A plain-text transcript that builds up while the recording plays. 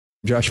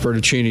Josh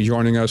Bertuccini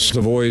joining us,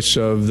 the voice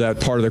of that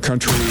part of the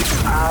country.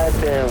 I've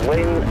been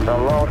waiting a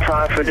long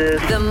time for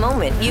this. The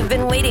moment you've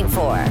been waiting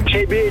for.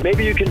 JB,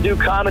 maybe you can do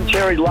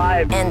commentary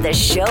live. And the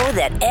show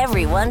that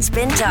everyone's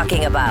been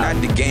talking about. Not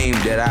the game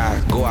that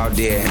I go out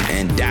there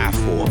and die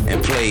for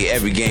and play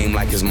every game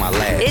like it's my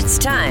last. It's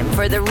time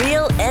for the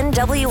Real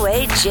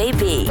NWA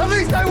JB. At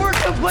least I work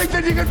someplace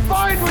that you can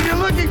find when you're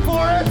looking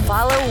for it.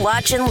 Follow,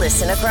 watch, and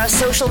listen across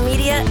social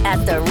media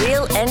at the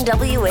Real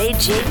NWA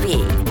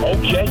JB.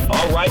 Okay,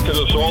 all right, because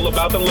it's all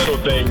about the little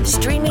things.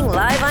 Streaming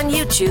live on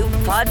YouTube,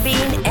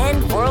 Podbean,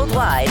 and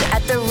worldwide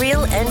at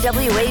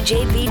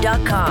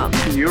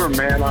therealnwajb.com. You were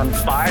man on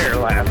fire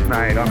last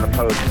night on the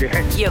post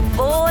game. Your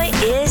boy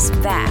is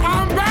back.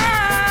 I'm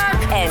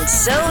back! And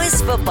so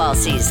is football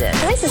season.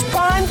 This is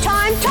prime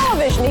time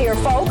television here,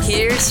 folks.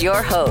 Here's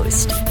your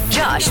host,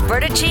 Josh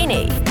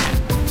Bertuccini.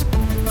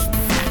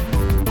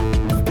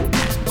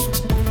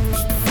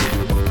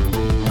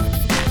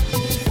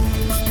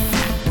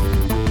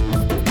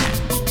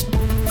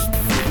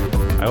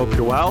 I hope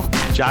you're well.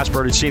 Josh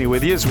Bertuccini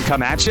with you as we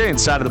come at you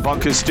inside of the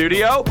Bunker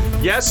studio.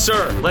 Yes,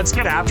 sir. Let's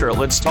get after it.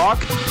 Let's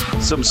talk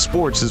some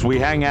sports as we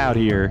hang out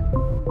here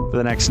for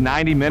the next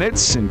 90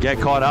 minutes and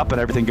get caught up on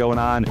everything going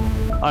on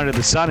under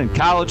the sun in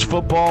college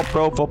football,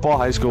 pro football,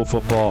 high school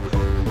football,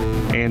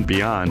 and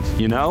beyond.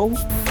 You know,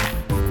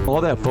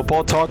 all that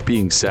football talk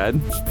being said,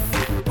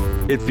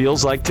 it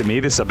feels like to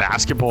me this is a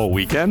basketball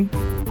weekend.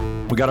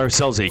 We got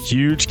ourselves a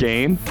huge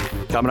game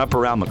coming up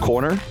around the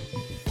corner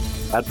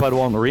at Bud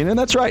Walton Arena. And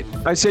that's right.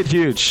 I said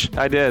huge.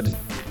 I did.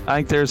 I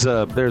think there's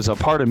a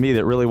part of me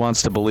that really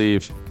wants to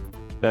believe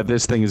that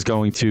this thing is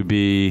going to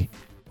be,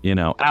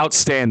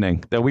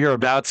 outstanding. That we are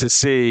about to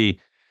see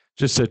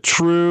just a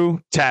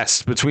true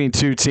test between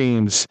two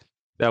teams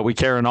that we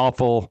care an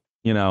awful,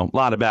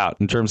 lot about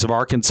in terms of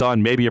Arkansas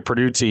and maybe a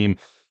Purdue team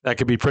that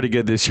could be pretty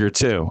good this year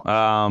too.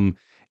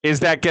 Is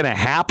that going to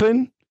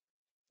happen?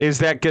 Is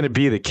that going to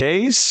be the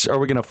case? Or are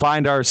we going to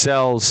find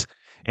ourselves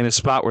in a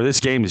spot where this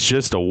game is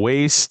just a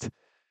waste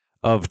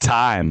of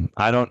time?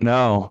 I don't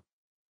know,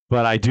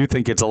 but I do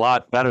think it's a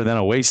lot better than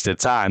a waste of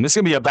time. This is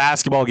going to be a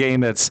basketball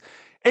game it's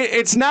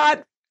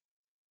not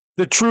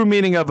the true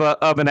meaning of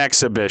an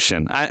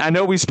exhibition. I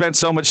know we spent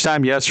so much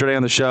time yesterday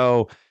on the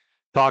show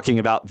talking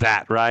about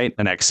that, right?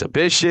 An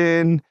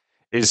exhibition.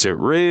 Is it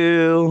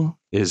real?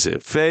 Is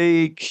it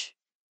fake?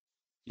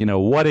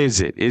 What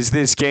is it? Is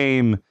this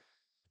game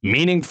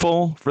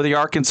meaningful for the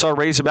Arkansas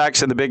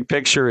Razorbacks in the big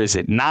picture? Is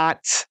it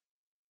not?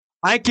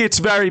 I think it's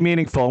very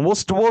meaningful. And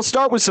we'll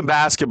start with some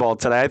basketball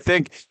today. I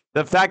think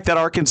the fact that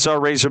Arkansas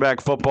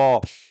Razorback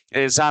football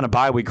is on a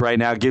bye week right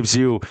now gives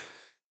you,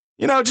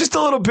 just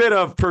a little bit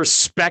of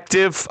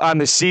perspective on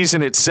the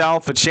season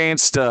itself, a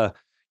chance to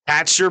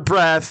catch your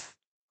breath,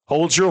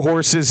 hold your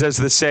horses, as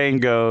the saying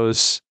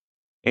goes,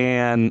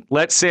 and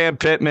let Sam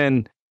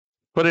Pittman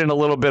put in a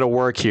little bit of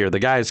work here. The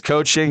guy is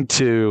coaching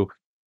to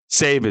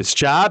save his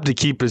job, to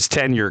keep his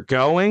tenure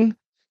going.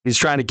 He's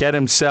trying to get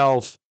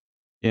himself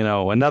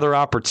another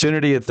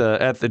opportunity at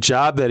the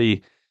job that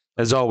he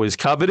has always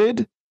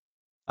coveted.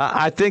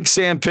 I think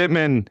Sam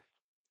Pittman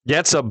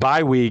gets a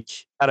bye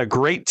week at a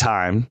great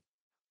time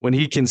when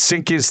he can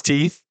sink his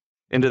teeth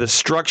into the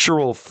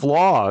structural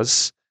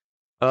flaws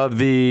of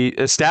the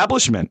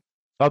establishment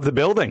of the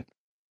building.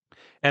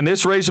 And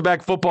this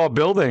Razorback football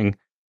building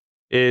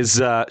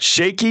is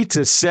shaky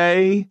to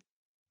say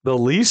the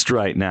least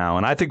right now.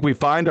 And I think we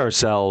find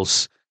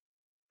ourselves,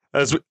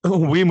 as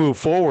we move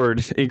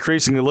forward,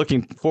 increasingly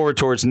looking forward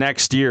towards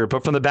next year.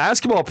 But from the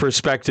basketball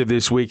perspective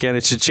this weekend,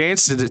 it's a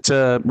chance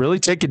to really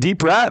take a deep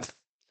breath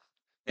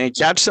and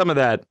catch some of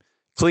that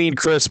clean,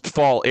 crisp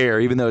fall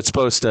air, even though it's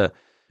supposed to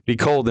be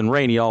cold and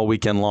rainy all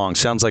weekend long.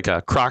 Sounds like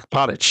a crock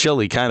pot of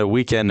chili kind of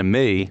weekend to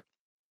me.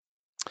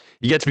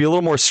 You get to be a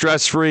little more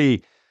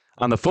stress-free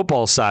on the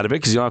football side of it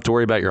because you don't have to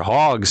worry about your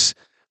Hogs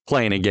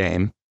playing a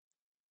game.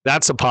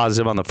 That's a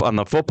positive on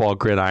the football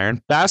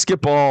gridiron.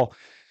 Basketball,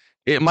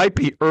 it might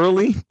be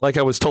early, like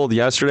I was told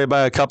yesterday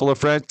by a couple of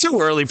friends. Too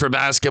early for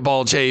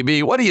basketball,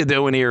 JB. What are you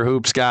doing here,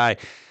 hoops guy?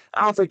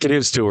 I don't think it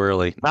is too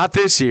early. Not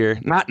this year.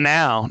 Not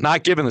now.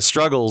 Not given the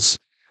struggles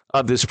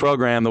of this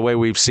program the way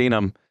we've seen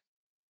them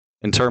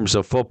in terms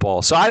of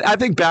football. So I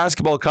think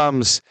basketball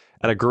comes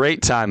at a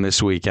great time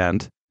this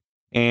weekend.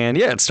 And,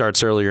 yeah, it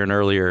starts earlier and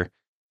earlier,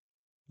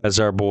 as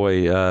our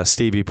boy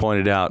Stevie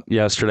pointed out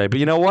yesterday. But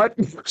you know what?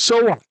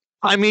 So what?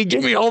 I mean,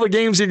 give me all the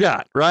games you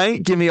got,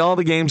 right? Give me all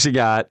the games you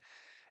got.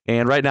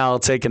 And right now I'll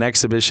take an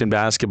exhibition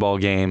basketball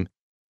game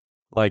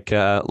like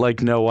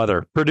no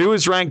other. Purdue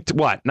is ranked,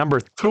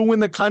 number 2 in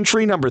the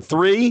country, number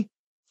 3.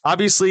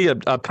 Obviously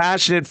a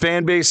passionate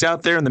fan base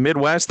out there in the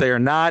Midwest. They are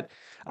not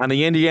on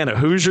the Indiana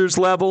Hoosiers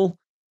level,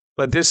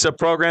 but this is a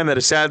program that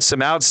has had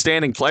some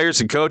outstanding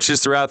players and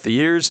coaches throughout the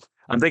years.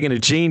 I'm thinking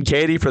of Gene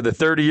Cady for the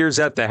 30 years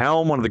at the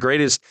helm, one of the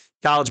greatest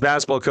college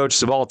basketball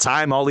coaches of all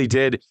time. All he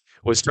did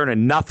was turn a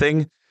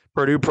nothing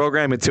Purdue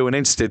program into an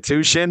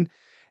institution.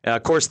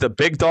 Of course, the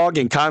big dog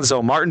in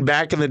Conzo Martin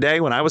back in the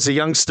day when I was a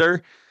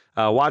youngster,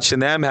 watching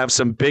them have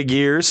some big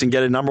years and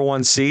get a number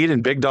 1 seed,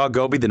 and Big Dog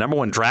Goby, the number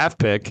 1 draft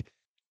pick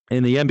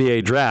in the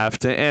NBA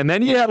draft. And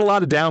then you had a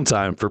lot of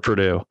downtime for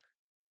Purdue.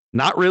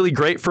 Not really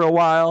great for a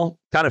while.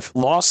 Kind of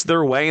lost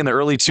their way in the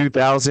early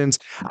 2000s.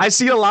 I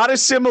see a lot of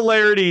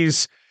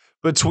similarities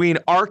between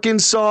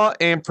Arkansas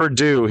and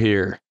Purdue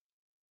here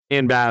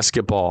in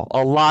basketball.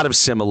 A lot of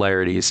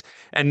similarities.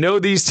 And no,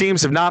 these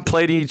teams have not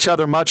played each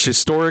other much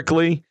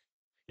historically.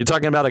 You're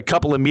talking about a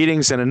couple of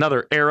meetings in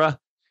another era.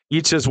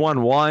 Each has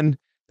won one.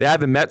 They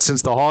haven't met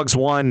since the Hogs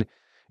won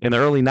in the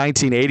early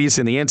 1980s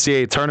in the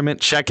NCAA tournament.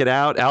 Check it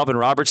out. Alvin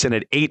Robertson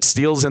had 8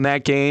 steals in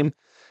that game.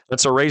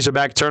 That's a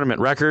Razorback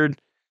tournament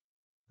record.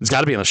 It's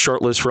got to be on the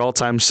short list for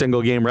all-time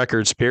single-game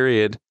records,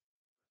 period.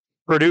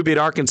 Purdue beat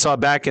Arkansas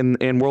back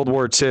in World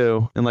War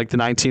II in like the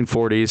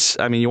 1940s.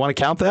 I mean, you want to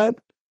count that?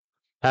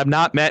 Have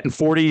not met in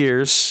 40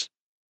 years.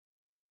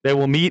 They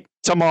will meet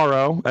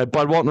tomorrow at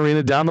Bud Walton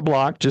Arena down the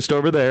block, just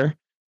over there,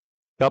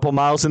 a couple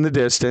miles in the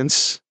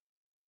distance.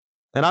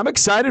 And I'm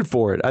excited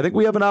for it. I think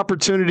we have an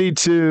opportunity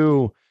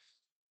to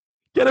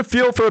get a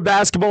feel for a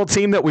basketball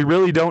team that we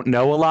really don't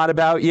know a lot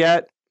about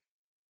yet.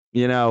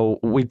 You know,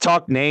 we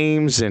talk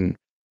names and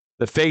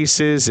the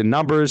faces and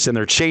numbers, and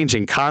they're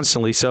changing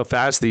constantly so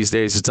fast these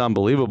days. It's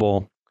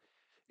unbelievable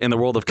in the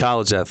world of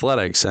college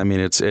athletics. I mean,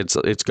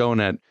 it's going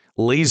at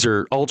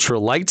laser ultra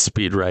light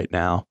speed right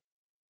now.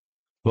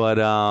 But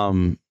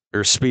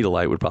or speed of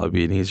light would probably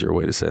be an easier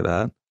way to say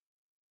that.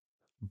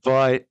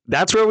 But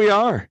that's where we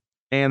are,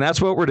 and that's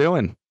what we're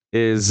doing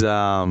is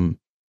getting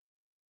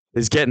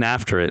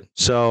after it.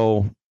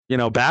 So, you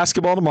know,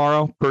 basketball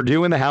tomorrow,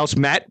 Purdue in the house.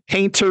 Matt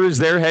Painter is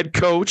their head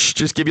coach.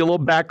 Just give you a little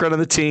background on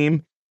the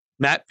team.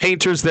 Matt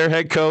Painter's their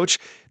head coach.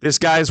 This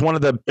guy is one of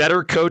the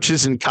better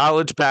coaches in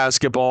college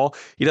basketball.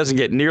 He doesn't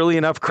get nearly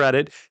enough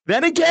credit.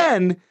 Then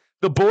again,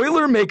 the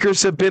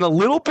Boilermakers have been a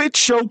little bit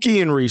choky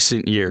in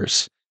recent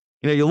years.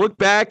 You know, you look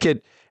back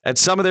at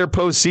some of their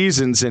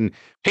postseasons, and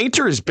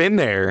Painter has been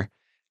there,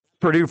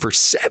 Purdue, for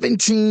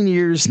 17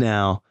 years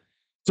now.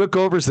 Took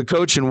over as the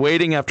coach in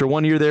waiting after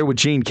 1 year there with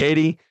Gene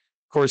Cady.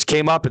 Of course,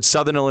 came up at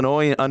Southern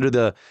Illinois under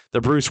the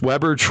Bruce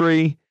Weber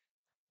tree.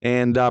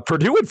 And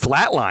Purdue had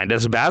flatlined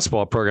as a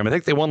basketball program. I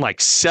think they won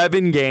like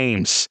 7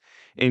 games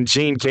in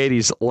Gene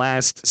Cady's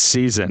last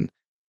season.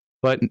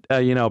 But,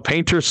 you know,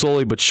 Painter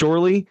slowly but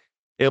surely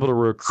able to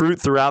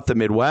recruit throughout the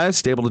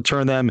Midwest, able to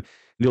turn them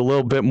into a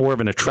little bit more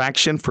of an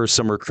attraction for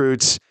some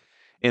recruits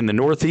in the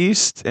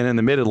Northeast and in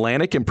the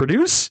Mid-Atlantic. And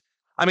Purdue's,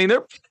 I mean,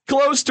 they're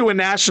close to a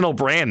national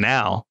brand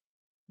now.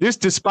 This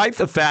despite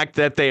the fact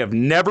that they have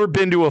never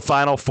been to a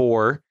Final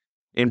Four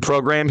in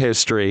program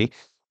history.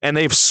 And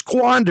they've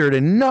squandered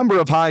a number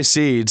of high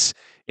seeds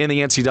in the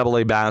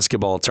NCAA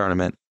basketball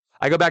tournament.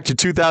 I go back to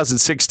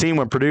 2016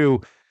 when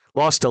Purdue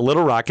lost to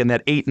Little Rock in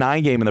that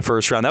 8-9 game in the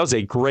first round. That was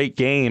a great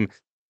game.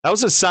 That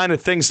was a sign of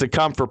things to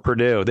come for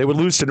Purdue. They would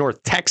lose to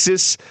North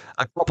Texas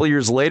a couple of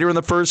years later in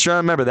the first round.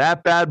 Remember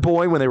that bad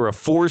boy when they were a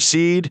 4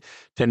 seed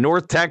to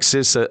North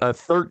Texas, a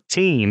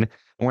 13. And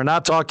we're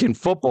not talking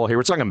football here.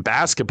 We're talking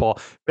basketball.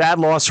 Bad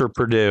loss for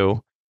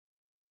Purdue.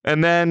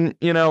 And then,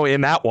 you know,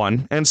 in that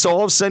one. And so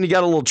all of a sudden you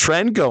got a little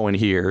trend going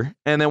here.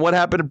 And then what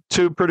happened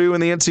to Purdue in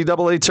the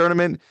NCAA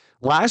tournament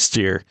last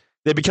year?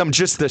 They become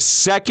just the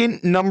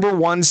second number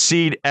 1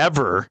 seed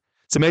ever.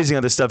 It's amazing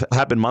how this stuff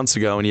happened months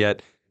ago, and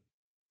yet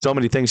so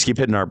many things keep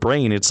hitting our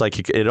brain. It's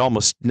like it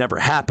almost never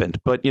happened.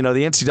 But, you know,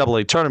 the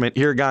NCAA tournament,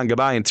 here gone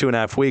goodbye in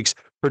 2.5 weeks.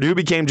 Purdue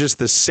became just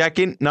the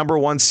second number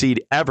 1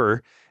 seed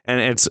ever. And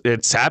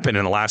it's happened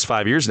in the last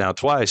 5 years now,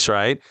 twice,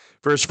 right?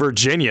 First,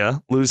 Virginia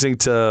losing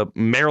to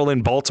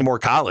Maryland Baltimore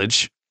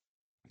College,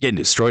 getting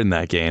destroyed in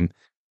that game.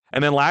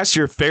 And then last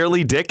year,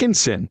 Fairleigh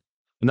Dickinson,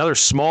 another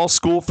small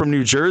school from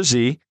New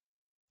Jersey,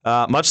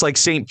 much like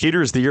St.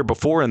 Peter's the year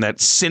before in that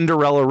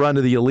Cinderella run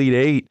to the Elite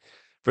Eight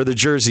for the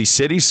Jersey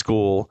City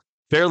school.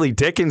 Fairleigh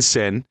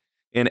Dickinson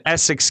in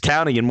Essex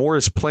County in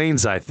Morris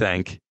Plains, I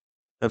think.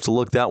 I have to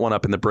look that one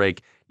up in the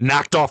break.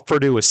 Knocked off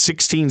Purdue, a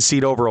 16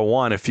 seed over a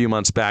 1 a few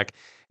months back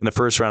in the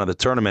first round of the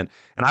tournament.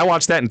 And I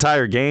watched that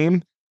entire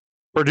game.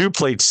 Purdue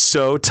played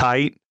so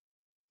tight.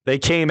 They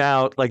came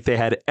out like they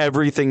had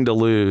everything to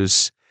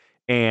lose,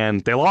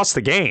 and they lost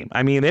the game.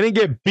 I mean, they didn't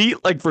get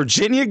beat like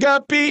Virginia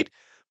got beat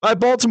by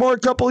Baltimore a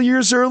couple of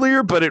years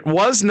earlier, but it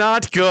was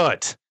not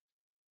good.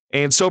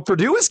 And so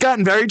Purdue has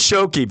gotten very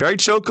choky, very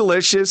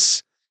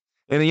chocolicious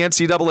in the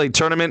NCAA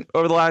tournament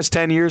over the last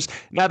 10 years.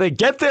 Now, they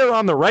get there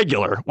on the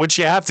regular, which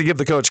you have to give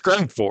the coach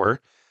credit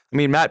for. I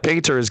mean, Matt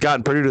Painter has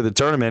gotten Purdue to the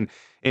tournament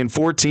in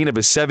 14 of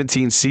his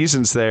 17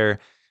 seasons there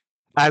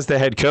as the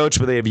head coach,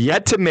 but they have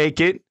yet to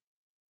make it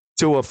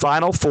to a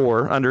Final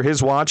Four under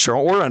his watch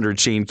or under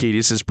Gene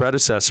Keady's, his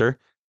predecessor.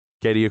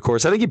 Keady, of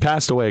course, I think he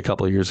passed away a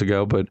couple of years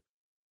ago, but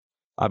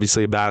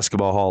obviously a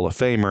basketball Hall of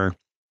Famer.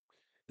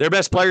 Their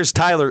best player is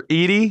Tyler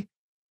Eady.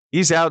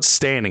 He's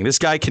outstanding. This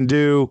guy can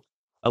do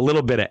a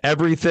little bit of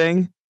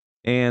everything.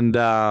 And,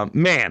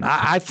 man,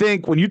 I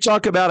think when you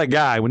talk about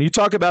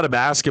a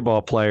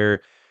basketball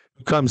player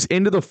who comes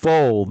into the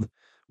fold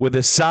with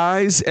the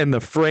size and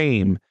the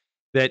frame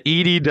that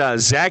Eady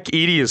does. Zach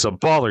Eady is a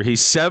baller.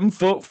 He's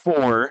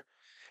 7'4",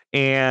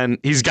 and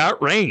he's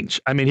got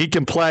range. I mean, he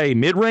can play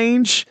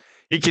mid-range.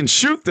 He can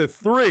shoot the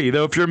three,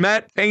 though. If you're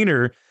Matt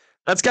Painter,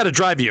 that's got to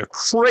drive you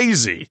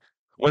crazy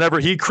whenever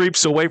he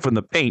creeps away from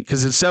the paint,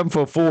 because at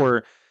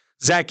 7'4",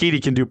 Zach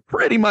Edey can do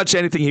pretty much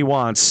anything he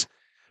wants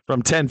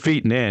from 10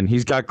 feet and in.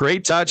 He's got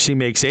great touch. He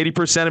makes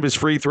 80% of his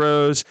free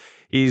throws.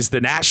 He's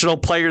the National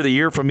Player of the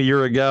Year from a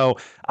year ago.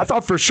 I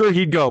thought for sure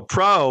he'd go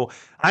pro.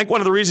 I think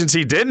one of the reasons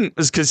he didn't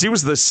is because he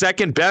was the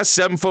second best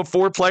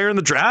 7'4" player in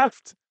the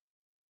draft.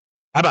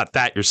 How about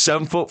that? You're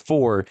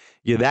 7'4".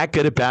 You're that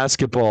good at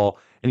basketball,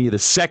 and you're the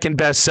second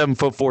best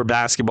 7'4"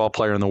 basketball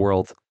player in the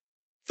world.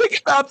 Think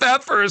about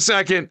that for a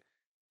second.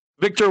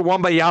 Victor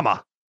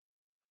Wembanyama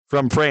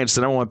from France,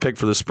 the number one pick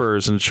for the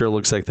Spurs, and it sure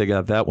looks like they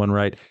got that one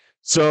right.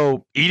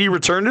 So Edey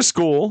returned to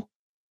school.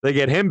 They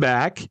get him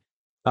back.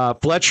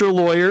 Fletcher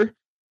Lawyer,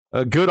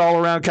 a good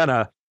all-around kind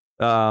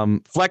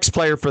of flex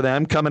player for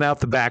them coming out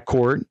the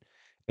backcourt.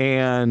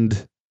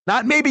 And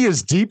not maybe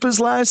as deep as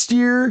last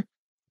year,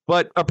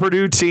 but a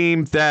Purdue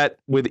team that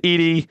with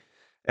Edey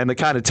and the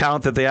kind of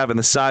talent that they have and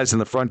the size in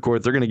the front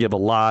court, they're going to give a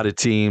lot of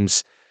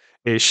teams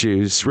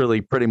issues.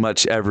 Really pretty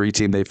much every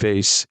team they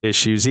face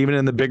issues, even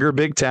in the bigger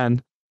Big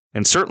Ten,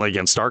 and certainly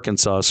against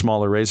Arkansas, a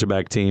smaller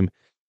Razorback team.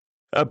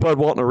 Bud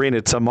Walton Arena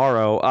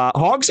tomorrow.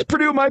 Hogs at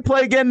Purdue might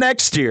play again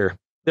next year.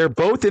 They're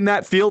both in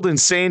that field in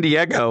San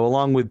Diego,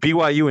 along with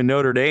BYU and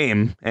Notre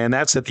Dame, and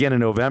that's at the end of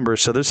November.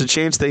 So there's a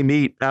chance they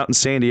meet out in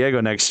San Diego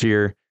next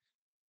year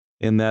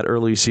in that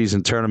early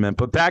season tournament.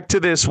 But back to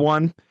this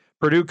one.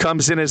 Purdue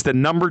comes in as the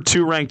number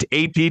 2 ranked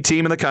AP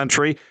team in the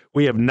country.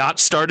 We have not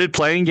started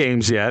playing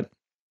games yet.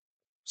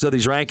 So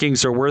these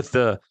rankings are worth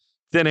the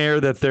thin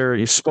air that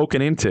they're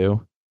spoken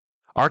into.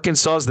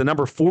 Arkansas is the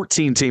number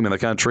 14 team in the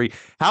country.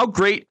 How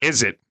great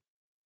is it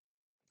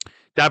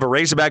to have a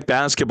Razorback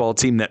basketball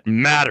team that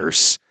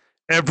matters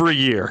every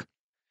year?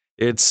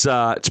 It's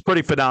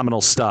pretty phenomenal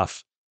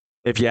stuff,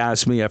 if you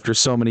ask me, after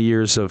so many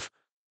years of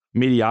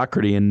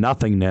mediocrity and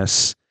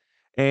nothingness.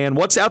 And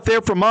what's out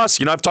there from us?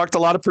 You know, I've talked a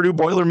lot of Purdue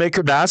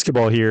Boilermaker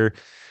basketball here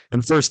in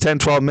the first 10,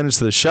 12 minutes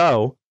of the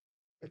show.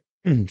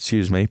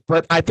 Excuse me.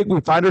 But I think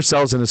we find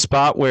ourselves in a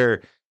spot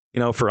where, you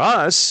know, for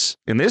us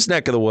in this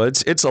neck of the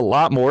woods, it's a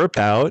lot more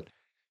about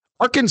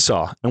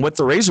Arkansas and what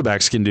the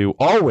Razorbacks can do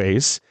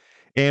always.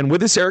 And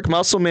with this Eric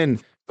Musselman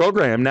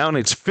program now in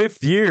its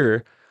 5th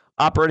year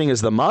operating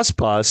as the Muss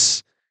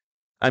Bus,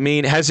 I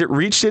mean, has it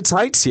reached its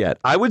heights yet?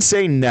 I would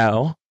say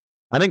no.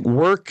 I think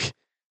work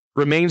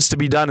remains to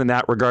be done in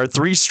that regard.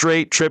 3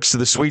 straight trips to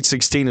the Sweet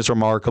 16 is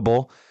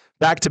remarkable.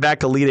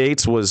 Back-to-back Elite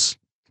Eights was,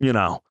 you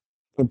know,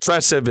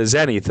 impressive as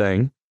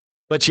anything.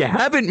 But you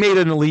haven't made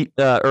an Elite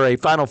or a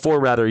Final Four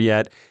rather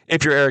yet.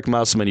 If you're Eric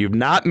Musselman, you've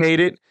not made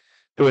it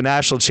to a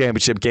national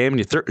championship game, and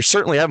you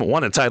certainly haven't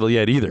won a title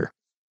yet either.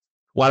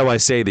 Why do I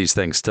say these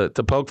things? To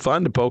poke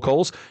fun, to poke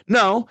holes?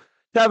 No,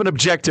 to have an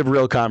objective,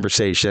 real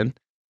conversation.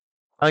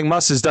 I think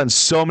Muss has done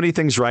so many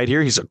things right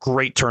here. He's a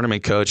great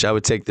tournament coach. I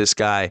would take this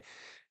guy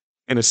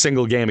in a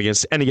single game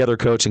against any other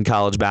coach in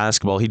college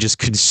basketball. He just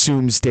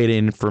consumes data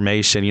and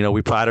information. You know,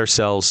 we pride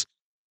ourselves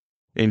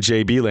in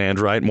JB land,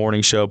 right?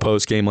 Morning show,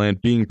 post-game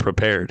land, being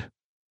prepared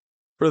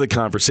for the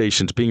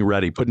conversations, being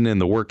ready, putting in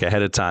the work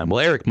ahead of time. Well,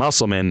 Eric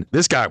Musselman,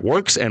 this guy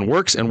works and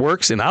works and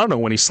works, and I don't know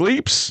when he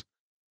sleeps.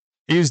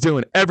 He's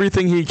doing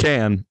everything he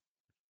can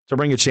to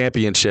bring a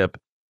championship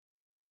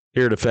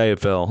here to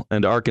Fayetteville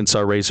and to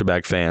Arkansas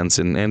Razorback fans,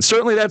 and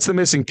certainly that's the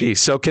missing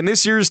piece. So can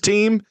this year's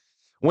team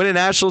win a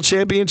national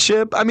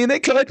championship? I mean, they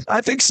could.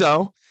 I think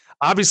so.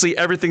 Obviously,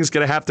 everything's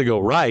going to have to go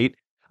right.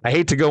 I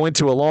hate to go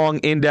into a long,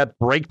 in-depth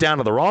breakdown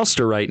of the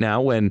roster right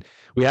now when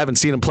we haven't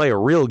seen them play a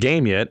real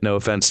game yet. No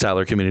offense,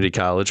 Tyler Community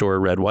College, or a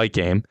red-white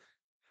game.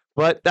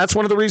 But that's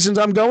one of the reasons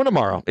I'm going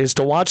tomorrow, is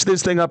to watch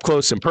this thing up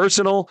close and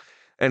personal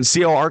and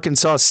see how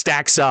Arkansas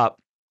stacks up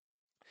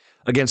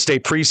against a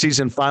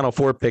preseason Final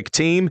Four pick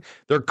team.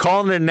 They're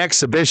calling it an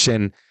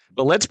exhibition,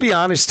 but let's be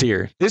honest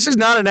here. This is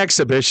not an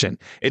exhibition.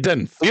 It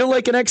doesn't feel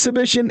like an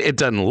exhibition. It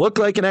doesn't look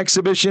like an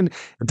exhibition.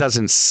 It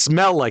doesn't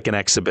smell like an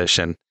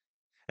exhibition.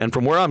 And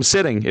from where I'm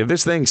sitting, if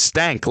this thing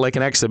stank like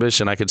an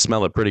exhibition, I could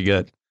smell it pretty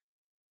good.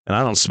 And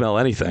I don't smell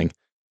anything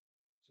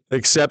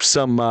except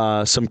some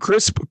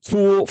crisp,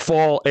 cool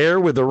fall air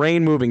with the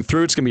rain moving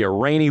through. It's going to be a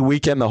rainy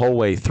weekend the whole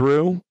way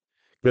through.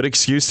 Good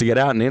excuse to get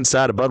out and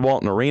inside of Bud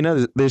Walton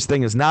Arena. This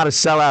thing is not a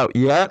sellout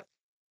yet.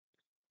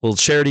 Little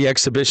charity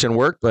exhibition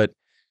work, but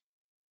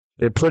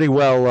it pretty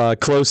well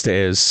close to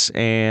is.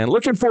 And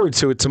looking forward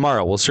to it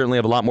tomorrow. We'll certainly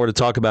have a lot more to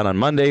talk about on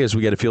Monday as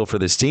we get a feel for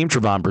this team.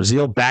 Trevon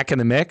Brazile back in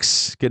the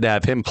mix. Good to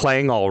have him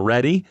playing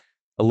already,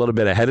 a little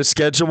bit ahead of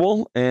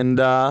schedule. And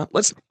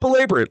let's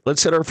belabor it.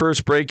 Let's hit our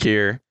first break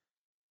here.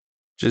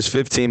 Just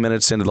 15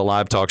 minutes into the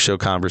live talk show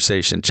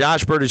conversation.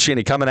 Josh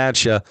Bertuccini coming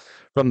at you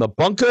from the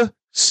Bunker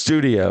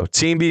Studio,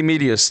 Team B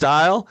Media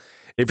style.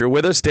 If you're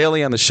with us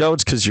daily on the show,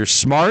 it's because you're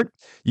smart,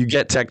 you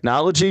get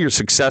technology, you're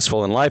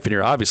successful in life, and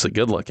you're obviously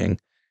good looking.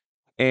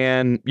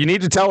 And you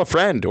need to tell a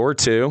friend or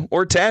 2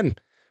 or 10.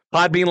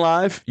 Podbean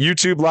Live,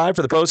 YouTube Live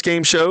for the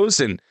post-game shows,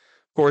 and,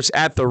 of course,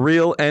 at the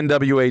Real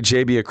NWA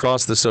JB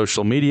across the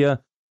social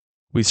media.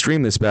 We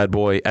stream this bad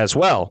boy as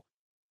well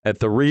at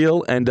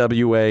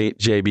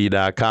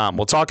therealnwajb.com.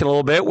 We'll talk in a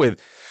little bit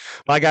with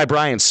my guy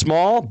Brian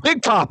Small,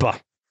 Big Papa,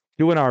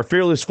 doing our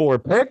Fearless Four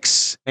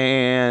picks,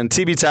 and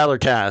TB Tyler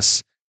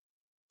Cass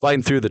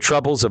fighting through the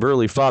troubles of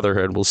early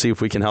fatherhood. We'll see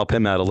if we can help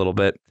him out a little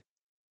bit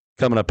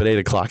coming up at 8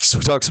 o'clock. So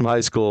we'll talk some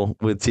high school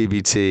with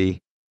TBT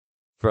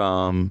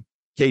from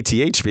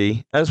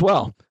KTHV as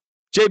well.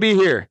 JB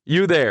here,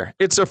 you there.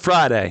 It's a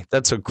Friday.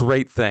 That's a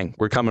great thing.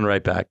 We're coming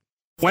right back.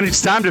 When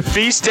it's time to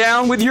feast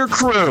down with your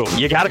crew,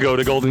 you got to go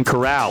to Golden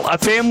Corral, a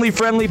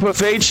family-friendly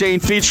buffet chain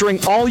featuring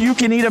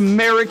all-you-can-eat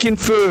American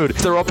food.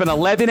 They're open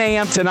 11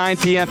 a.m. to 9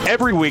 p.m.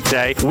 every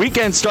weekday.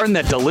 Weekends starting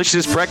that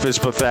delicious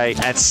breakfast buffet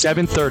at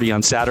 7:30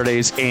 on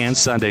Saturdays and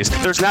Sundays.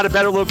 There's not a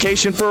better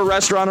location for a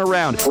restaurant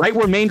around. Right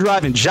where Main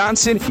Drive in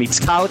Johnson meets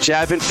College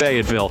Ave in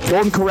Fayetteville.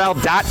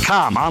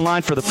 GoldenCorral.com,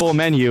 online for the full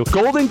menu.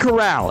 Golden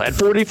Corral at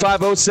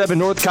 4507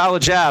 North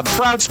College Ave.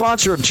 Proud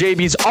sponsor of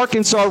JB's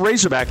Arkansas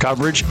Razorback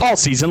coverage all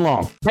season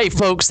long. Hey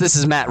folks, this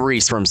is Matt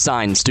Reese from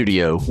Sign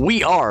Studio.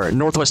 We are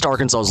Northwest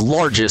Arkansas's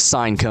largest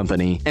sign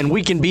company, and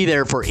we can be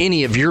there for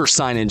any of your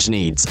signage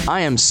needs. I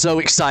am so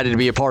excited to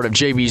be a part of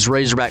JB's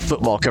Razorback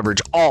football coverage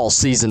all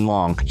season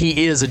long.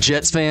 He is a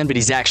Jets fan, but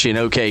he's actually an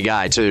okay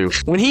guy too.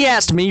 When he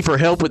asked me for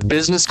help with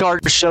business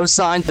cards, show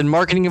signs, and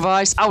marketing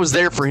advice, I was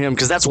there for him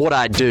because that's what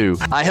I do.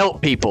 I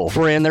help people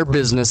brand their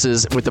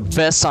businesses with the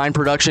best sign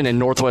production in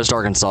Northwest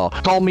Arkansas.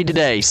 Call me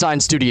today, Sign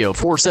Studio,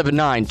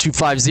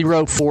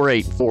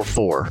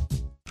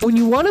 479-250-4844. When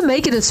you want to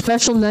make it a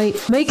special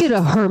night, make it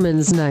a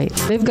Herman's night.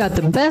 They've got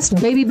the best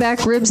baby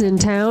back ribs in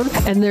town,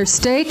 and their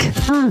steak,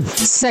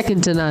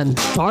 second to none.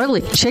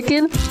 Garlic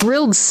chicken,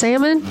 grilled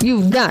salmon,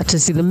 you've got to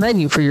see the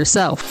menu for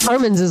yourself.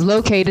 Herman's is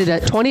located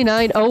at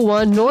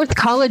 2901 North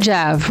College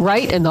Ave,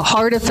 right in the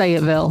heart of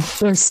Fayetteville.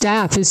 Their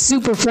staff is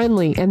super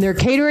friendly, and their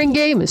catering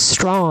game is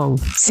strong.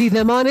 See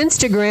them on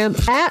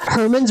Instagram at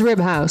Herman's Rib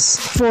House.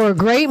 For a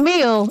great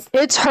meal,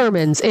 it's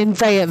Herman's in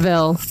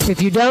Fayetteville.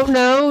 If you don't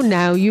know,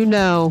 now you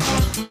know.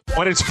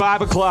 When it's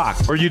 5 o'clock,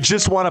 or you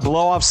just want to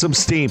blow off some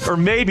steam, or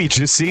maybe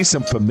just see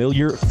some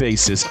familiar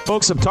faces.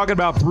 Folks, I'm talking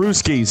about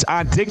Brewski's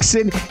on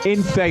Dixon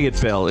in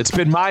Fayetteville. It's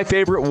been my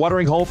favorite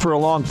watering hole for a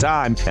long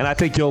time, and I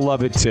think you'll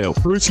love it too.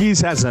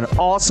 Brewski's has an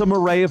awesome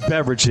array of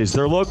beverages.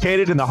 They're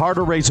located in the heart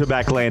of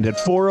Razorback Land at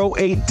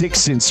 408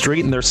 Dixon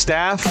Street, and their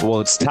staff,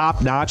 well, it's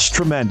top-notch,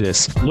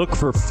 tremendous. Look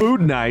for food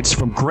nights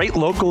from great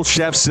local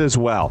chefs as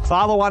well.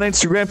 Follow on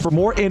Instagram for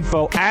more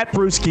info at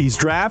Brewski's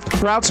Draft,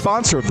 proud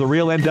sponsor of the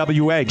Real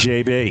NWA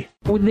JB.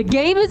 When the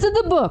game is in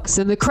the books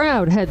and the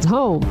crowd heads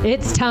home,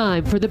 it's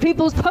time for the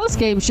People's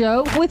Postgame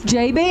Show with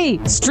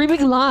JB.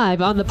 Streaming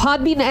live on the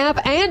Podbean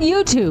app and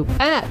YouTube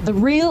at The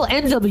Real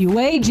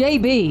NWA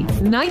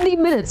JB. 90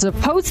 minutes of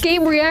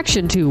postgame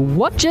reaction to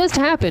what just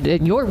happened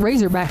in your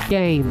Razorback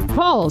game.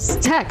 Calls,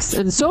 texts,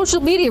 and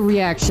social media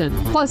reaction,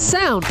 plus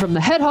sound from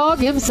the head hog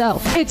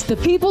himself. It's the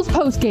People's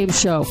Postgame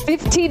Show,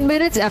 15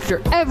 minutes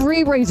after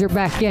every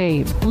Razorback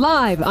game.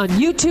 Live on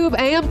YouTube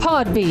and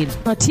Podbean,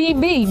 a Team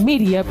B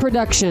media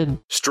production.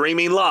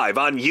 Streaming live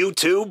on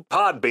YouTube,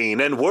 Podbean,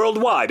 and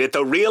worldwide at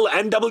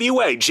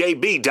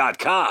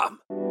therealnwajb.com.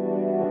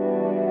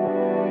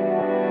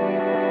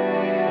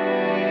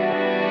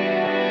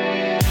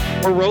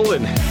 We're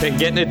rolling and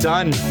getting it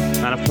done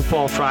on a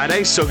Football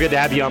Friday. So good to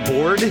have you on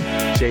board,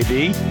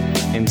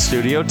 JB, in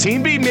studio.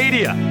 Team B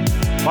Media,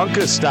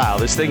 Bunker style.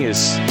 This thing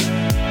is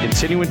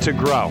continuing to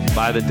grow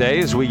by the day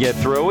as we get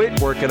through it,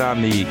 working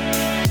on the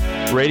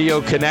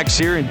Radio Connects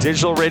here in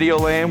digital radio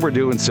land. We're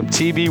doing some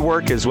TV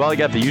work as well. You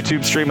got the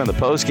YouTube stream on the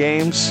post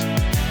games.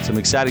 Some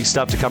exciting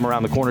stuff to come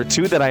around the corner,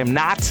 too, that I am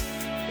not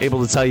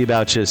able to tell you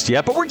about just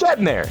yet. But we're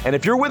getting there. And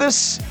if you're with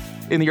us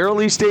in the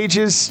early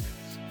stages,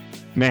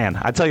 man,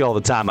 I tell you all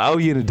the time, I owe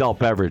you an adult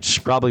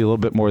beverage. Probably a little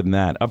bit more than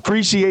that.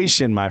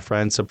 Appreciation, my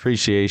friends.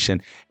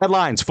 Appreciation.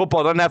 Headlines.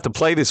 Football doesn't have to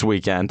play this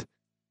weekend.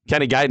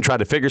 Kenny Guyton tried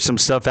to figure some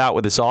stuff out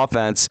with this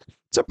offense.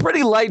 It's a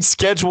pretty light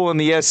schedule in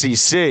the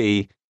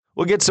SEC.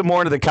 We'll get some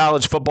more into the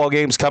college football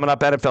games coming up,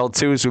 NFL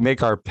 2, as we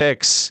make our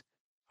picks,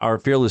 our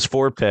Fearless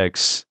Four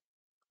picks,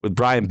 with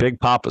Brian Big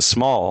Papa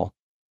Small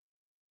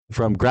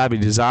from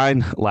Gravity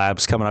Design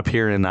Labs coming up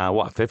here in,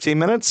 15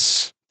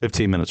 minutes?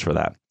 15 minutes for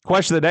that.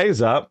 Question of the day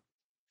is up.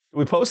 Did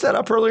we post that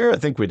up earlier? I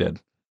think we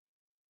did.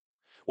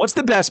 What's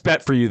the best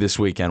bet for you this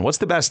weekend? What's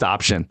the best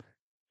option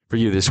for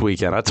you this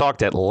weekend? I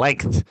talked at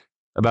length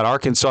about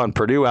Arkansas and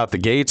Purdue out the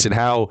gates and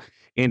how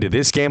into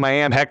this game I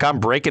am. Heck, I'm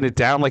breaking it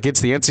down like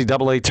it's the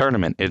NCAA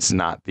tournament. It's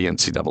not the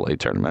NCAA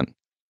tournament.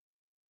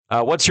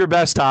 What's your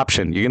best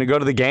option? You going to go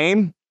to the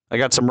game? I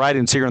got some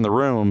write-ins here in the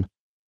room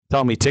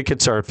telling me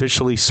tickets are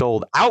officially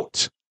sold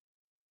out,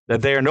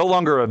 that they are no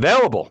longer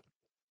available.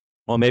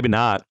 Well, maybe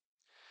not.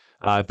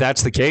 If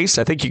that's the case,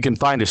 I think you can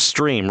find a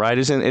stream, right?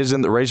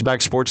 Isn't the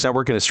Razorback Sports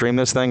Network going to stream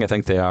this thing? I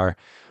think they are.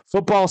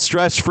 Football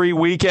stress-free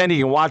weekend.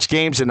 You can watch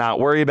games and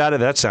not worry about it.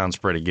 That sounds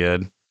pretty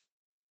good.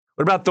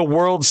 What about the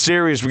World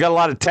Series? We got a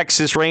lot of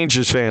Texas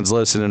Rangers fans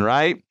listening,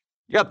 right?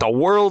 You got the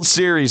World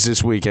Series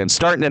this weekend.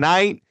 Starting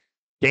tonight,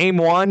 Game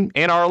 1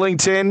 in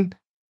Arlington.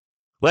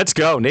 Let's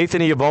go.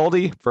 Nathan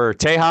Eovaldi for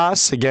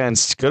Tejas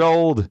against good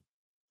old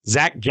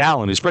Zach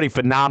Gallen, who's pretty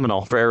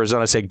phenomenal for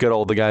Arizona. I say good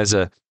old. The guy's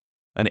an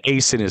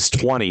ace in his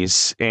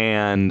 20s.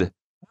 And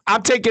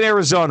I'm taking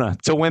Arizona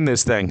to win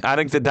this thing. I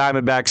think the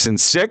Diamondbacks in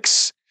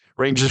 6.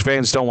 Rangers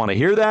fans don't want to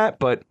hear that,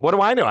 but what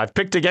do I know? I've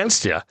picked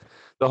against you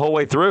the whole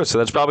way through, so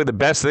that's probably the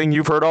best thing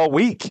you've heard all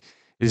week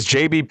is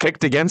JB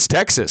picked against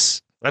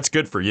Texas. That's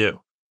good for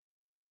you.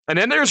 And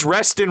then there's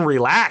rest and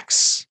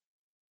relax.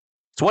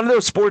 It's one of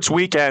those sports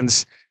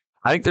weekends.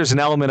 I think there's an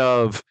element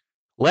of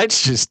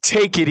let's just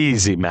take it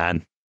easy,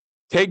 man.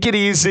 Take it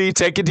easy.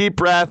 Take a deep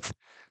breath.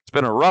 It's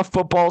been a rough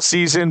football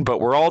season,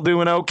 but we're all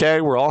doing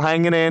okay. We're all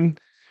hanging in.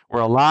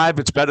 We're alive.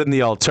 It's better than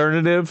the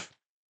alternative.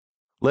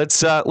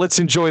 Let's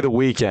enjoy the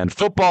weekend.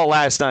 Football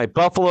last night.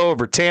 Buffalo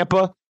over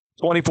Tampa,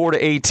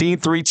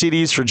 24-18. 3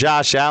 TDs for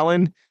Josh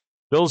Allen.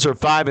 Bills are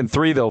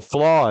 5-3, though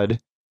flawed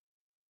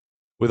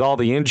with all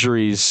the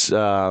injuries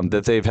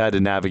that they've had to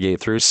navigate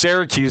through.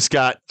 Syracuse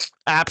got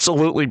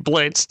absolutely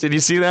blitzed. Did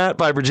you see that?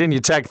 By Virginia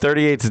Tech,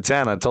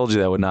 38-10. I told you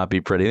that would not be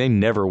pretty. They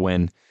never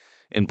win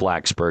in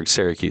Blacksburg.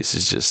 Syracuse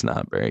is just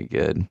not very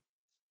good.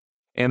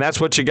 And that's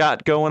what you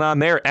got going on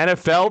there.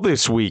 NFL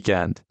this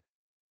weekend.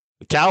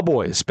 The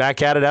Cowboys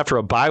back at it after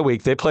a bye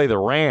week. They play the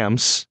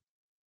Rams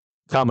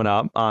coming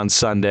up on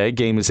Sunday.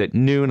 Game is at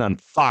noon on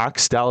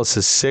Fox. Dallas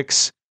is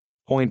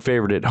 6-point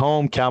favorite at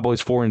home.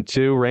 Cowboys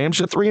 4-2. Rams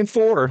are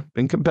 3-4.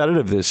 Been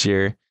competitive this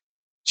year.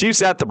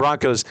 Chiefs at the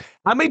Broncos.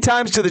 How many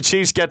times do the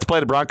Chiefs get to play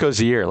the Broncos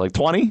a year? Like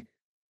 20?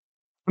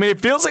 I mean,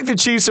 it feels like the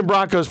Chiefs and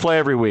Broncos play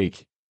every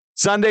week.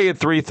 Sunday at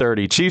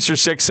 3:30. Chiefs are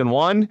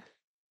 6-1.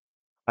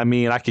 I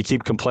mean, I could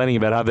keep complaining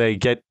about how they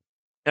get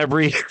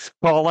every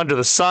ball under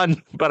the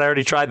sun, but I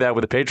already tried that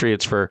with the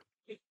Patriots for,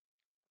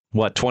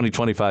 20,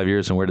 25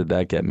 years, and where did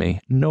that get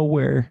me?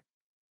 Nowhere.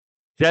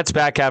 Jets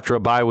back after a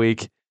bye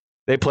week.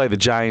 They play the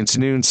Giants,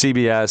 noon,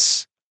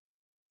 CBS.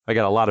 I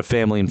got a lot of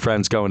family and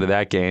friends going to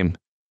that game.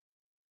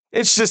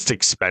 It's just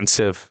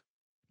expensive.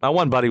 My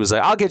one buddy was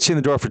like, I'll get you in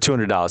the door for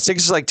 $200.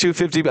 Tickets are like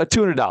 $250, but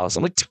 $200.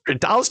 I'm like,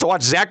 $200 to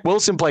watch Zach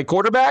Wilson play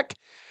quarterback?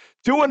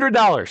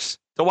 $200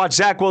 to watch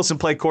Zach Wilson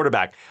play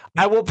quarterback.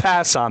 I will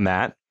pass on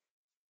that.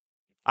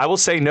 I will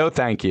say no,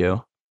 thank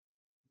you.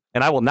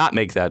 And I will not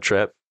make that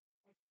trip.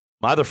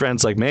 My other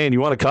friend's like, man, you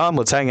want to come?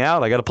 Let's hang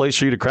out. I got a place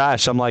for you to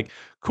crash. I'm like,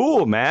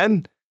 cool,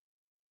 man.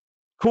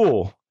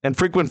 Cool. And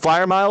frequent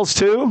flyer miles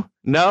too?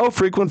 No?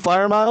 Frequent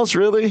flyer miles?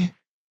 Really?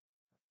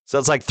 So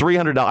it's like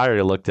 $300. I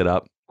already looked it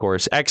up, of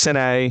course.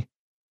 XNA.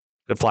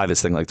 Could fly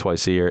this thing like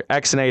twice a year.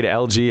 XNA to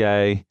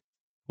LGA,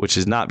 which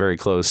is not very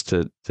close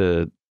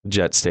to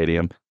Jet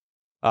Stadium.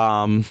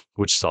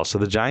 Which is also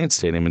the Giants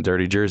Stadium in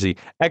Dirty Jersey.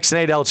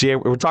 XNA to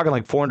LGA, we're talking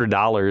like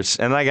 $400,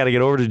 and then I got to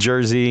get over to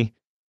Jersey.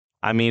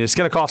 I mean, it's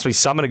going to cost me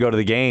something to go to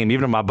the game,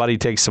 even if my buddy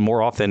takes some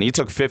more off. Then he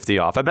took 50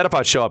 off. I bet if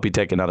I show up, he'd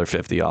take another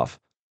 50 off.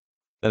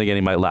 Then again,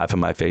 he might laugh in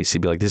my face.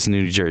 He'd be like, this is a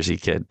New Jersey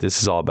kid.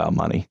 This is all about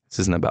money. This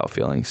isn't about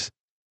feelings.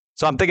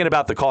 So I'm thinking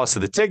about the cost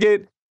of the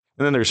ticket,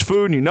 and then there's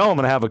food, and you know I'm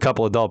going to have a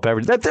couple adult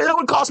beverages. That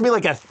would cost me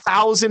like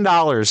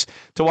 $1,000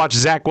 to watch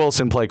Zach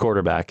Wilson play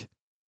quarterback.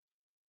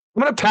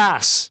 I'm going to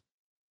pass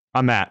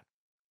on that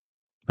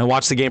and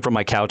watch the game from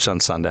my couch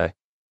on Sunday.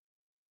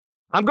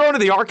 I'm going to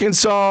the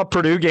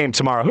Arkansas-Purdue game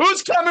tomorrow.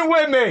 Who's coming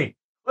with me?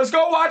 Let's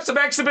go watch some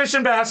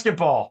exhibition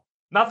basketball.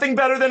 Nothing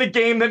better than a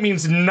game that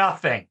means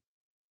nothing.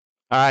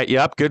 All right,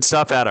 yep, good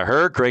stuff out of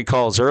her. Great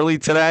calls early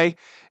today.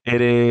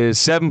 It is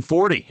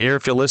 7:40 here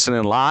if you're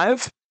listening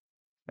live.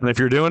 And if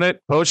you're doing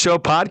it post-show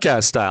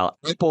podcast style,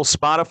 Apple,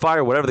 Spotify,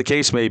 or whatever the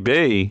case may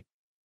be,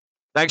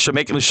 thanks for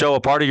making the show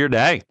a part of your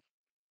day.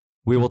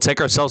 We will take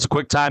ourselves a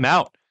quick time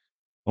out.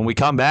 When we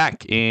come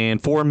back in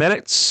 4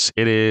 minutes,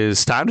 it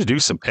is time to do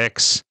some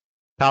picks.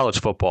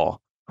 College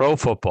football, pro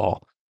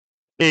football.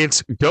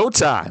 It's go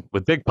time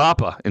with Big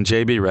Papa and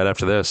JB right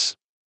after this.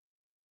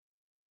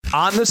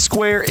 On the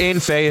square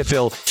in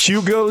Fayetteville,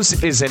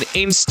 Hugo's is an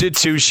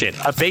institution.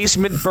 A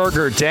basement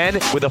burger den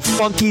with a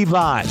funky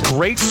vibe.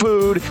 Great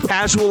food,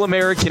 casual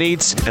American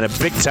eats, and a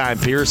big-time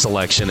beer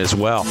selection as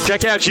well.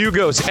 Check out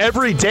Hugo's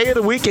every day of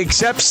the week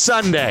except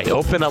Sunday.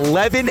 Open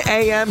 11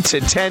 a.m. to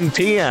 10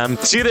 p.m.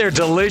 See their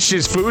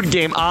delicious food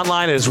game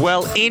online as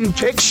well in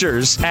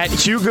pictures at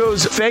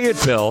Hugo's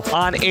Fayetteville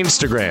on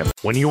Instagram.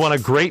 When you want a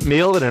great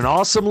meal at an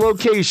awesome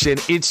location,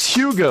 it's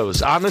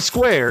Hugo's on the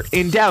square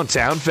in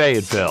downtown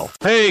Fayetteville.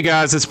 Hey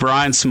guys, it's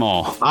Brian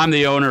Small. I'm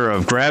the owner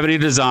of Gravity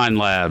Design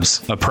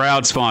Labs, a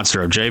proud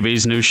sponsor of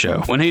JB's new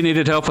show. When he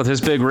needed help with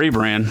his big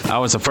rebrand, I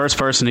was the first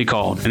person he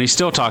called, and he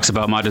still talks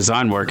about my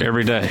design work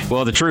every day.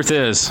 Well, the truth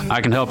is, I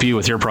can help you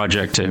with your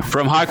project too.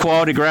 From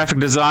high-quality graphic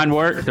design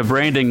work to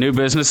branding new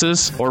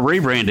businesses or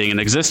rebranding an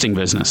existing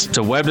business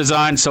to web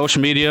design,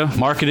 social media,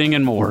 marketing,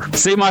 and more.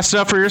 See my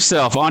stuff for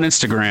yourself on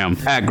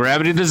Instagram at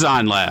Gravity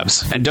Design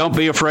Labs. And don't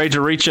be afraid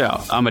to reach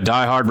out. I'm a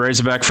diehard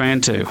Razorback fan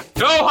too.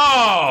 Go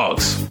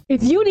Hogs!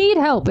 If you need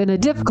help in a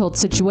difficult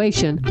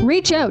situation,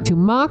 reach out to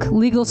Mock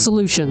Legal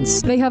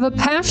Solutions. They have a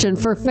passion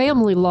for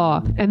family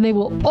law, and they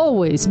will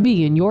always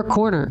be in your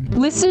corner.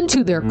 Listen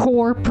to their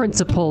core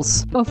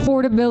principles: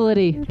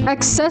 affordability,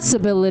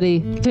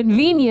 accessibility,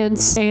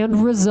 convenience,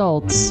 and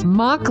results.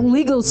 Mock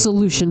Legal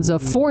Solutions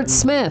of Fort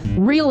Smith.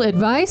 Real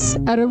advice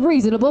at a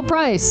reasonable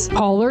price.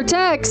 Call or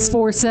text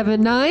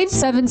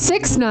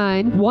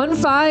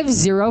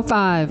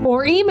 479-769-1505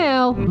 or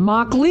email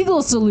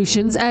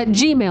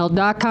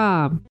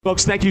mocklegalsolutions@gmail.com.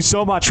 Folks, thank you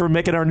so much for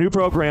making our new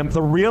program,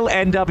 The Real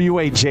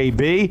NWA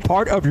JB,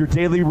 part of your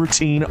daily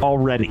routine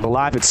already.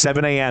 Live at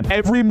 7 a.m.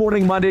 every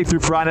morning, Monday through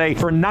Friday,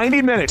 for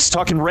 90 minutes,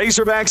 talking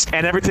Razorbacks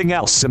and everything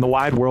else in the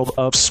wide world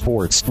of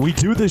sports. We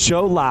do the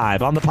show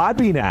live on the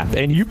Podbean app,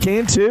 and you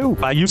can too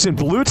by using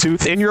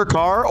Bluetooth in your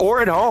car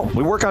or at home.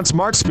 We work on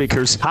smart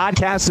speakers.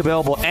 Podcasts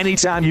available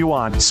anytime you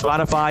want.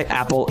 Spotify,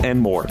 Apple, and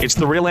more. It's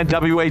The Real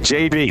NWA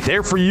JB.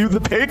 There for you,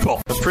 the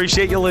people.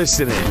 Appreciate you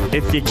listening.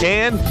 If you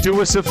can,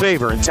 do us a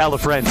favor and tell a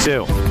friend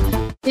too.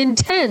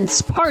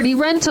 Intense Party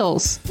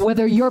Rentals.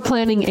 Whether you're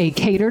planning a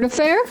catered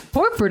affair,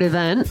 corporate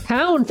event,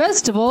 town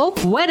festival,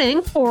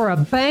 wedding, or a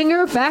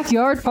banger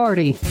backyard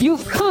party,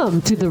 you've come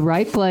to the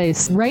right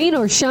place. Rain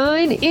or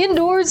shine,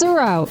 indoors or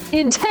out,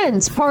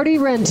 Intense Party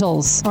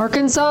Rentals,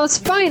 Arkansas's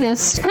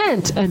finest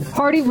tent and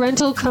party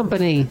rental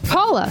company.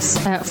 Call us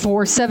at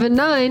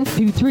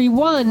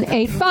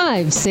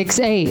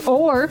 479-231-8568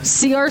 or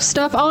see our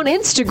stuff on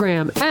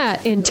Instagram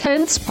at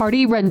Intense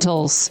Party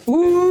Rentals.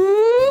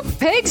 Ooh,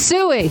 Pig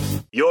Suey.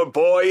 Your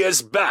boy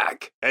is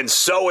back, and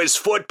so is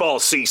football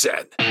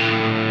season.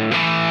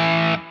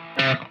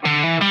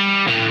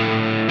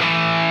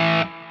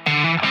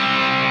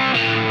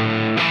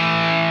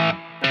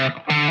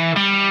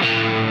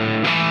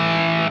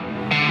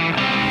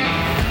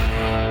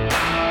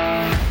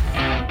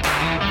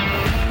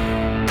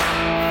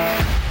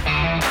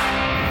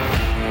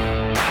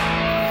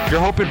 You're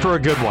hoping for a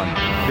good one.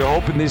 You're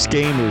hoping this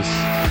game is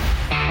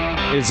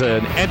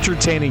an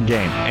entertaining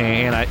game,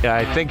 and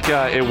I think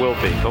it will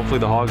be. Hopefully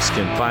the Hogs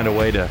can find a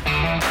way to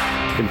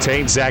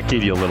contain Zach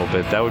Edey a little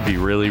bit. That would be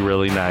really,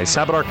 really nice.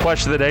 How about our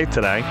question of the day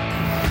today?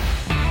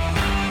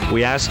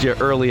 We asked you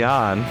early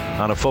on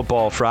a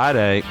Football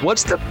Friday,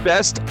 what's the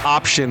best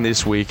option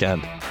this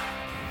weekend?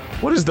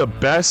 What is the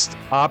best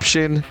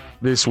option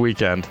this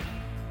weekend?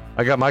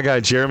 I got my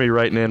guy Jeremy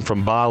writing in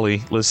from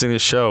Bali, listening to the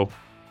show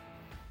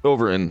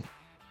over in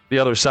the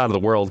other side of the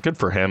world. Good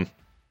for him.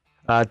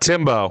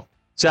 Timbo.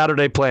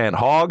 Saturday plan,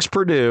 Hogs,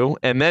 Purdue,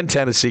 and then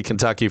Tennessee,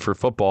 Kentucky for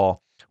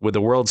football with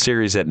the World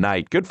Series at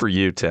night. Good for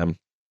you, Tim.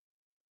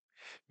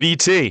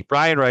 BT,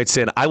 Brian writes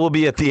in, I will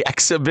be at the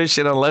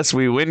exhibition unless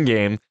we win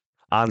game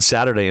on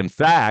Saturday. In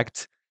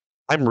fact,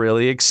 I'm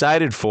really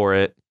excited for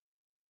it.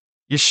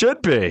 You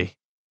should be.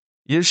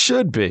 You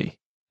should be.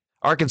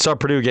 Arkansas,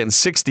 Purdue getting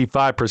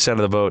 65% of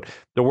the vote.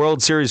 The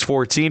World Series,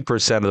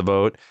 14% of the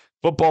vote.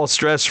 Football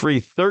stress-free,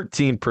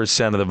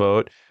 13% of the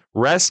vote.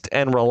 Rest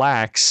and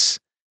relax,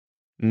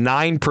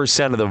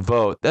 9% of the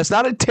vote. That's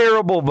not a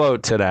terrible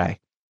vote today.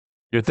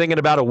 You're thinking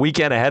about a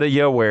weekend ahead of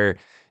you where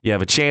you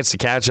have a chance to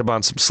catch up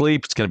on some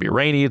sleep. It's going to be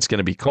rainy. It's going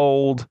to be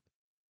cold.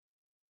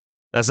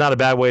 That's not a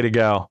bad way to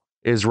go,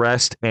 is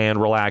rest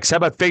and relax. How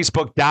about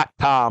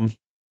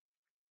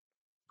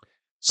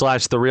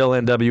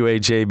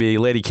Facebook.com/TheRealNWAJB?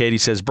 Lady Katie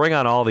says, bring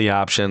on all the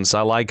options.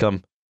 I like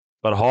them,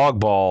 but hog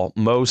ball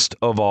most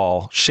of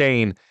all.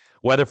 Shane,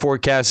 weather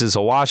forecast is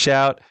a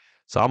washout.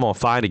 So I'm going to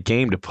find a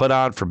game to put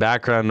on for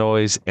background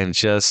noise and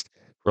just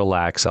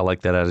relax. I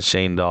like that out of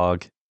Shane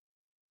Dog.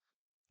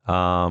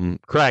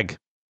 Craig,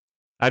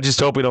 I just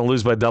hope we don't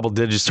lose by double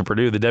digits to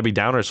Purdue. The Debbie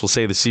Downers will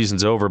say the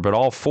season's over, but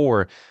all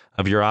four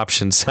of your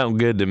options sound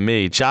good to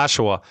me.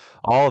 Joshua,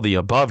 all the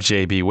above,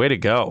 JB. Way to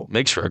go.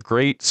 Makes for a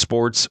great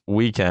sports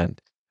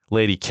weekend.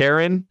 Lady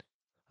Karen,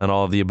 and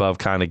all of the above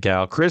kind of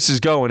gal. Chris is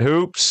going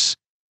hoops.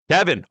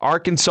 Kevin,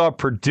 Arkansas,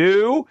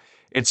 Purdue.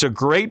 It's a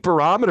great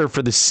barometer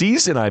for the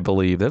season, I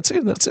believe. That's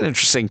an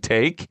interesting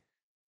take.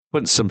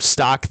 Putting some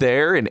stock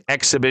there in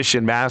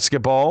exhibition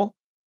basketball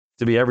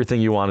to be everything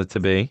you want it to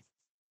be.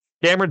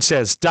 Cameron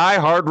says,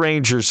 die-hard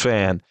Rangers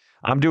fan.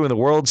 I'm doing the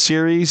World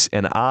Series,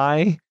 and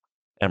I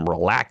am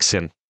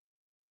relaxing.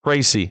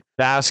 Tracy,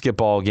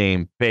 basketball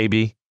game,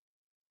 baby.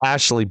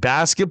 Ashley,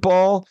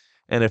 basketball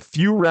and a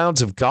few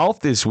rounds of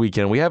golf this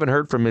weekend. We haven't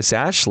heard from Miss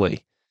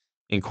Ashley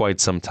in quite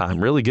some time.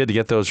 Really good to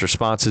get those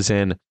responses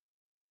in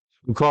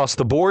across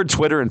the board,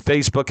 Twitter and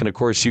Facebook. And, of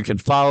course, you can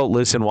follow,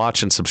 listen,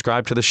 watch, and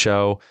subscribe to the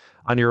show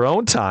on your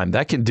own time.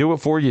 That can do it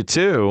for you,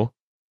 too.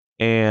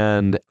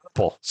 And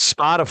Apple,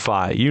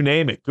 Spotify, you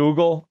name it,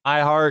 Google,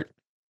 iHeart.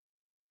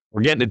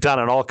 We're getting it done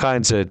on all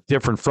kinds of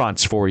different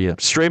fronts for you.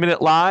 Streaming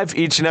it live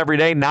each and every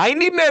day,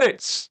 90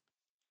 minutes.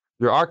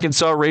 Your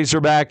Arkansas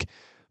Razorback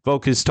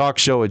focused talk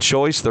show of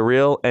choice, The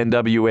Real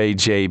NWA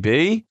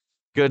JB.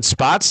 Good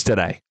spots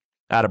today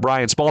out of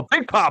Brian Small.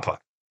 Big Papa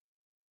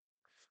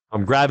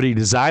from Gravity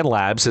Design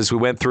Labs as we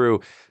went through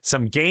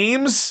some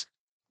games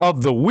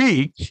of the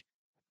week.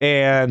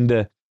 And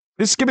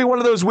this is going to be one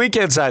of those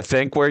weekends, I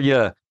think, where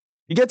you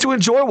get to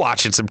enjoy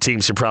watching some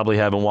teams you probably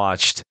haven't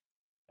watched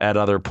at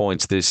other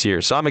points this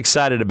year. So I'm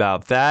excited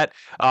about that.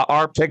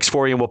 Our picks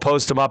for you, and we'll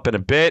post them up in a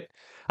bit.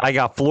 I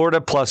got Florida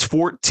plus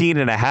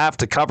 14.5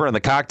 to cover in the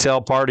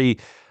cocktail party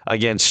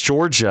against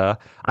Georgia.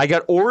 I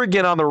got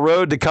Oregon on the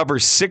road to cover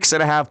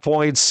 6.5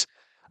 points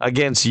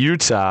against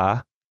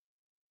Utah.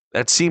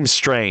 That seems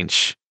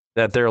strange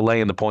that they're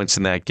laying the points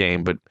in that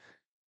game, but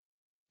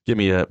give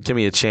me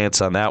a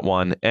chance on that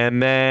one.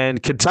 And then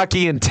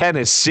Kentucky and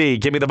Tennessee.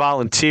 Give me the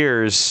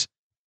Volunteers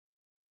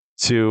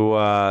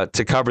to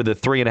cover the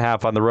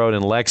 3.5 on the road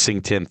in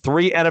Lexington.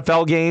 3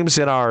 NFL games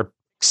in our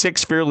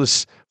 6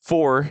 Fearless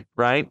 4,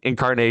 right?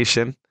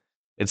 Incarnation.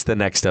 It's the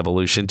next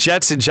evolution.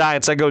 Jets and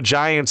Giants. I go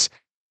Giants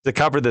to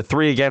cover the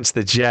 3 against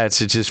the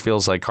Jets. It just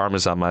feels like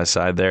karma's on my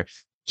side there.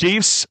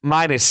 Chiefs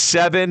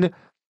 -7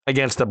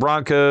 against the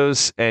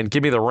Broncos, and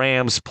give me the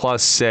Rams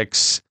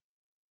 +6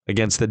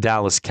 against the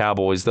Dallas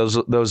Cowboys.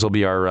 Those will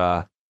be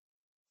our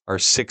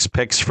 6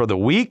 picks for the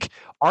week.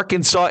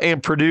 Arkansas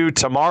and Purdue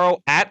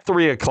tomorrow at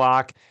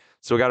 3:00.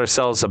 So we got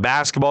ourselves a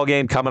basketball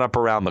game coming up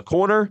around the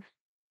corner,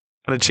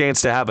 and a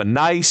chance to have a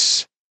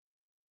nice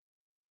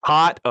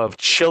pot of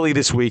chili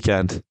this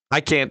weekend.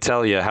 I can't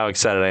tell you how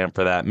excited I am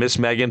for that. Miss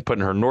Megan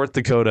putting her North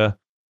Dakota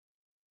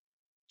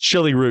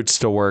chili roots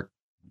to work.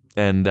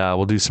 And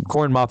we'll do some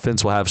corn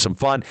muffins. We'll have some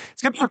fun.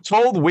 It's going to be a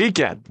cold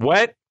weekend.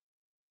 Wet.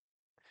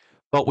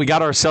 But we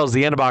got ourselves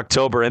the end of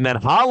October. And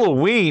then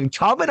Halloween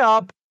coming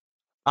up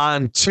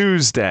on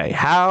Tuesday.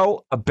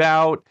 How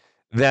about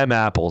them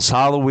apples?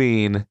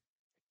 Halloween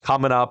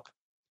coming up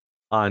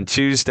on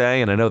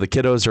Tuesday. And I know the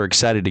kiddos are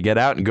excited to get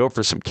out and go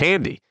for some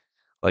candy.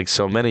 Like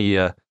so many,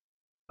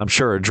 I'm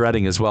sure, are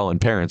dreading as well in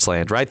Parents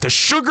Land, right? The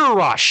Sugar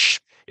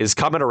Rush is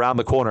coming around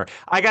the corner.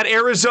 I got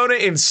Arizona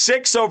in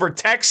 6 over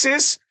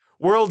Texas.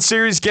 World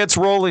Series gets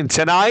rolling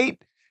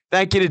tonight.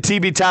 Thank you to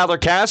TB Tyler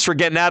Cass for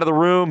getting out of the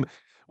room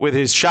with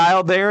his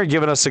child there and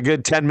giving us a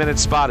good 10-minute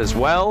spot as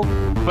well.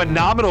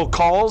 Phenomenal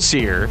calls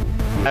here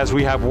as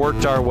we have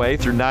worked our way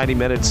through 90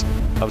 minutes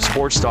of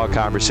sports talk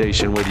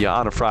conversation with you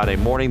on a Friday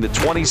morning, the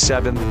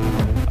 27th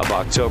of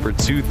October,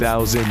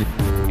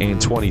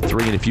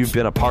 2023. And if you've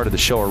been a part of the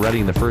show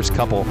already in the first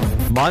couple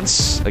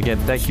months, again,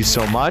 thank you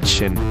so much.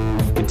 And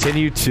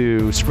continue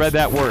to spread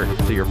that word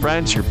to your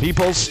friends, your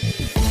peoples,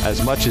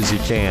 as much as you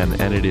can.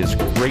 And it is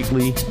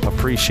greatly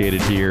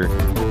appreciated here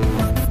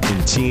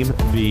in Team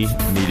B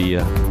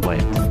Media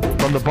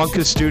Land. From the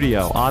Bunker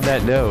Studio, on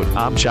that note,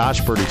 I'm Josh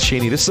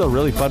Bertuccini. This is a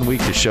really fun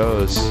week of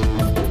shows.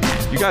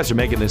 You guys are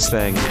making this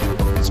thing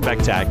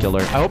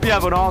spectacular. I hope you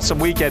have an awesome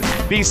weekend.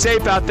 Be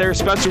safe out there,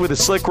 especially with the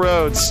slick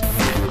roads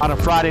on a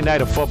Friday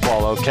night of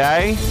football,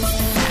 okay?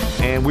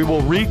 And we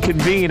will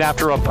reconvene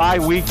after a bye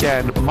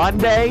weekend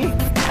Monday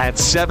at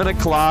 7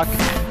 o'clock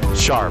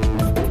sharp.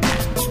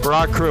 For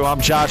our crew, I'm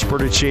Josh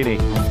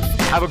Bertuccini.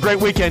 Have a great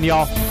weekend,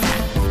 y'all.